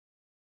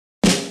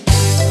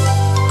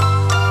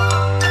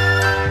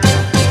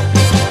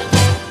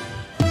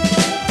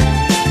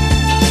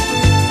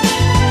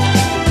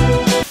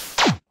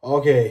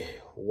Okay,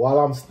 while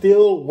I'm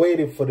still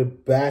waiting for the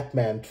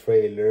Batman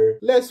trailer,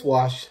 let's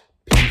watch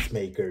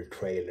Peacemaker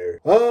trailer.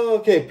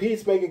 Okay,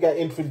 Peacemaker got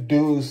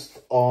introduced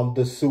on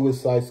the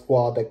Suicide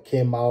Squad that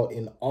came out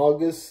in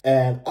August,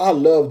 and I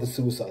love the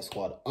Suicide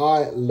Squad.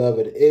 I love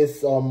it.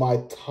 It's on my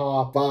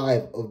top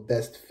 5 of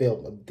best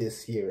film of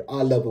this year.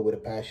 I love it with a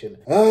passion.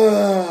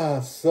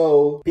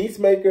 So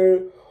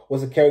Peacemaker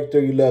was a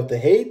character you love to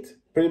hate,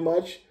 pretty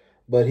much,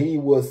 but he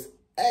was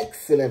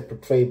excellent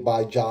portrayed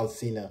by John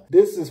Cena.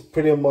 This is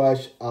pretty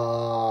much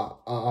a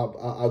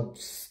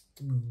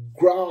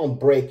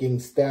groundbreaking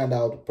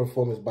standout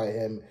performance by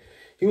him.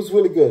 He was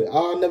really good.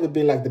 I've never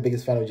been like the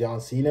biggest fan of John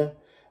Cena.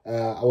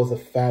 I was a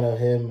fan of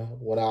him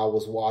when I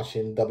was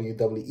watching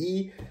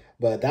WWE,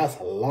 but that's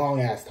a long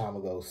ass time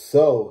ago.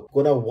 So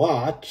I'm gonna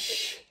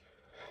watch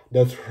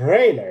the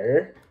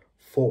trailer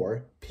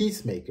for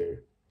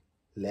Peacemaker.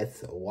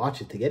 Let's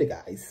watch it together,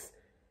 guys.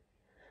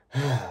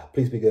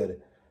 Please be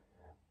good.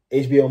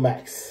 HBO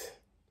Max.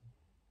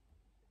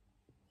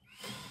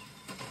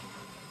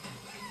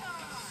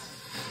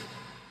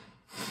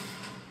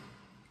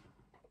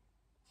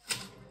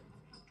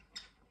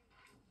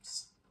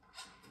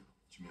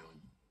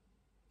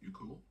 You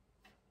cool?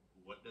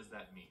 What does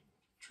that mean?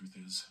 Truth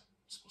is,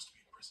 I'm supposed to be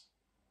in prison.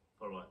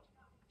 For what?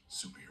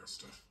 Superhero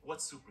stuff. What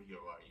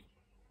superhero are you?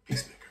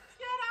 Peacemaker.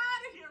 Get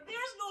out of here!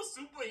 There's no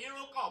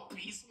superhero called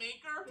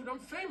Peacemaker! Dude, I'm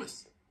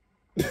famous.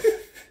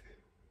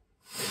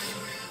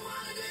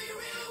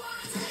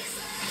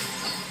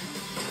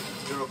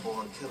 You're a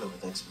born killer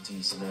with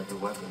expertise in every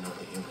weapon of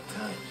the human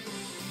kind.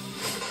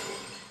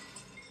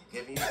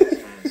 Give me a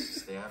chance to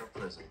stay out of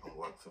prison and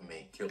work for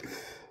me. Kill me.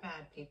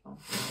 Bad people.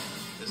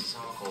 This is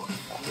hardcore.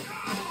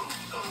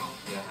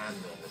 You're a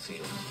handler in the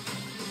field.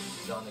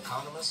 You're an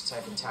economist,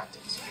 tech and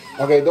tactics.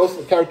 Okay,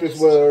 those characters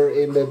were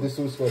in the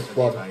Suicide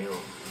Squad. You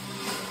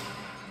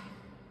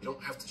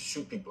don't have to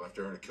shoot people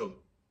after you already killed them.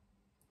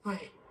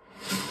 Right.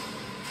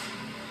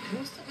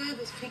 Who's the guy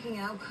that's peeking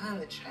out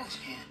behind the trash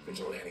can?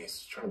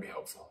 Vigilantes, trying to be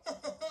helpful.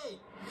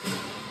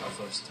 Our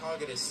first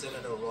target is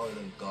Senator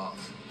Royland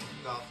Goff.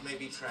 Goff may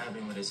be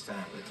traveling with his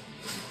family.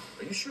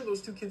 Are you sure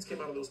those two kids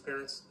came out of those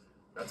parents?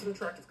 That's an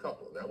attractive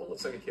couple. That one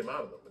looks like it came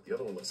out of them, but the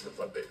other one looks like a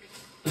butt baby.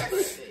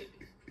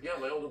 Yeah,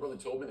 my older brother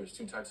told me there's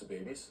 2 types of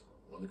babies.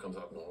 One that comes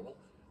out normal,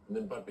 and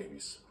then butt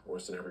babies.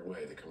 Worse in every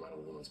way, they come out of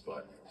a woman's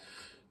butt.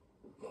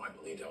 No, I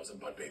believed I was a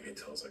butt baby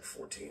until I was like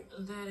 14.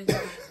 That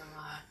explains a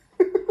lot.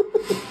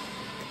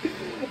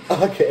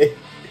 Okay.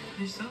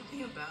 There's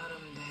something about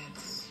him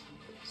that's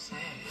sad.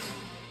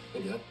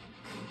 Hey, Dad.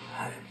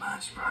 How did my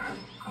sperm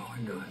go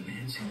into a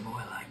mincing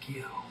boy like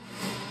you?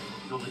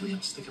 No, lately I'm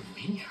just thinking of a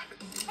maniac.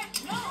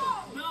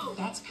 No!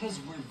 That's because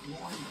we're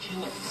born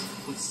killers.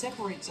 What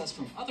separates us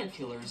from other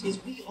killers is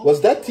we all...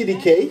 Was that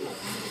TDK?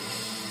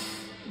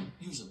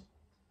 Usually.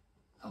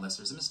 Unless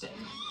there's a mistake.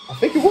 I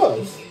think it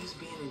was. He used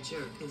being a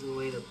jerk as a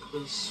way to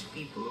push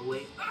people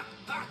away.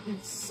 You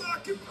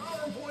suck at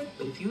PowerPoint.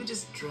 But if you would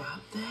just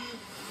drop that,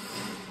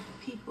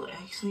 people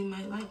actually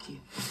might like you.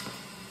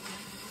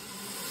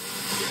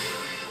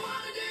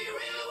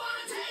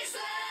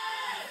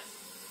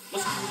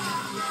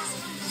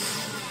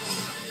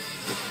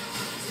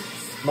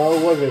 No,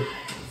 what was it?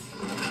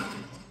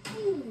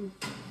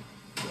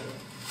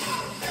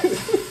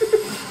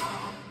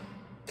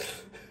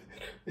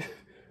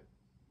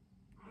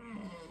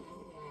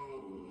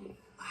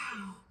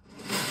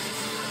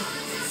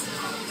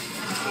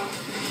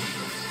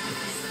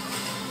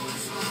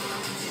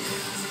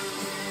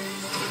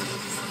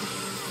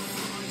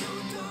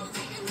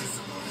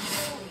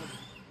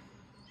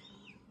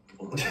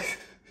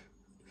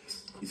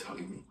 He's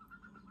hugging me.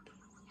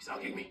 He's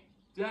hugging me.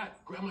 Dad,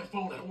 grab my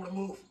phone. I don't want to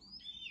move.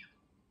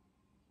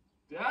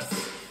 Dad?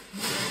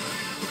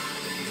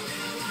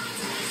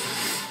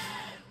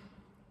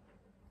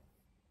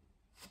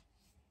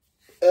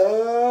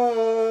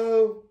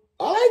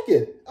 I like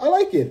it. I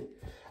like it.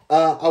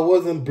 I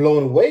wasn't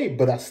blown away,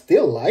 but I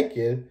still like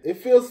it. It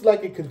feels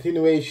like a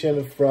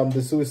continuation from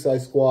the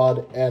Suicide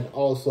Squad and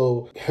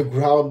also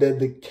grounded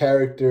the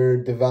character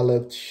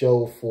developed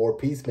show for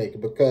Peacemaker.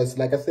 Because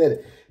like I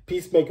said,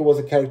 Peacemaker was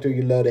a character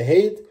you love to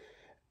hate.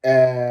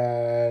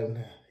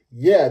 And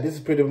yeah, this is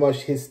pretty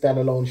much his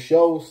standalone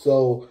show.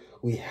 So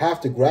we have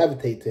to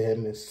gravitate to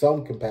him in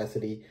some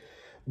capacity.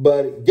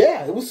 But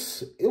yeah, it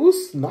was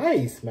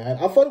nice, man.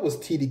 I thought it was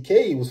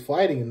TDK he was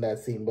fighting in that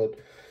scene, but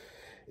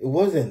it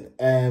wasn't.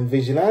 And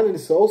Vigilante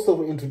is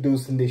also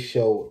introduced in this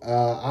show.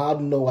 I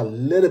know a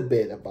little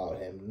bit about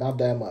him, not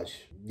that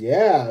much.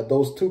 Yeah,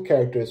 those 2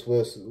 characters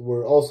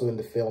were also in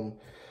the film.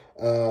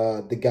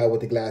 The guy with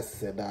the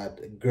glasses and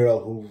that girl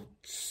who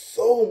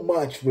so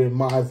much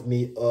reminds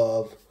me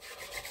of,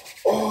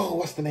 oh,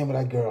 what's the name of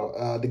that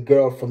girl? The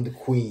girl from The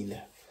Queen.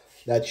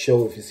 That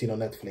show, if you've seen on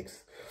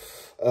Netflix.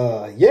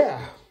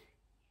 Yeah,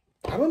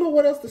 I don't know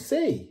what else to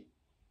say.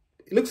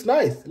 It looks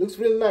nice. It looks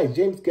really nice.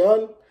 James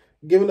Gunn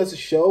giving us a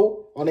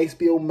show on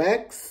HBO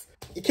Max.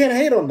 You can't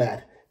hate on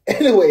that.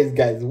 Anyways,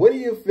 guys, what do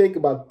you think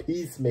about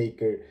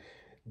Peacemaker?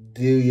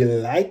 Do you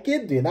like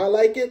it? Do you not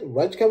like it?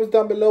 Write your comments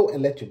down below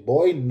and let your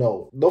boy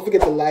know. Don't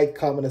forget to like,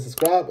 comment, and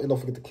subscribe. And don't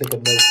forget to click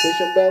on the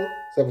notification bell.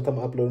 So every time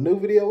I upload a new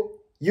video,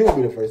 you will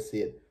be the first to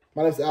see it.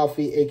 My name is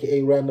Alfie,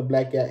 aka Random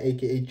Black Guy,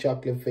 aka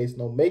Chocolate Face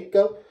No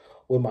Makeup,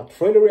 with my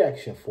trailer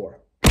reaction for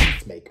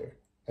Peacemaker.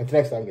 Until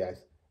next time,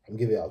 guys, I'm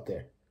giving it out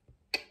there.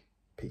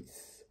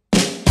 Peace.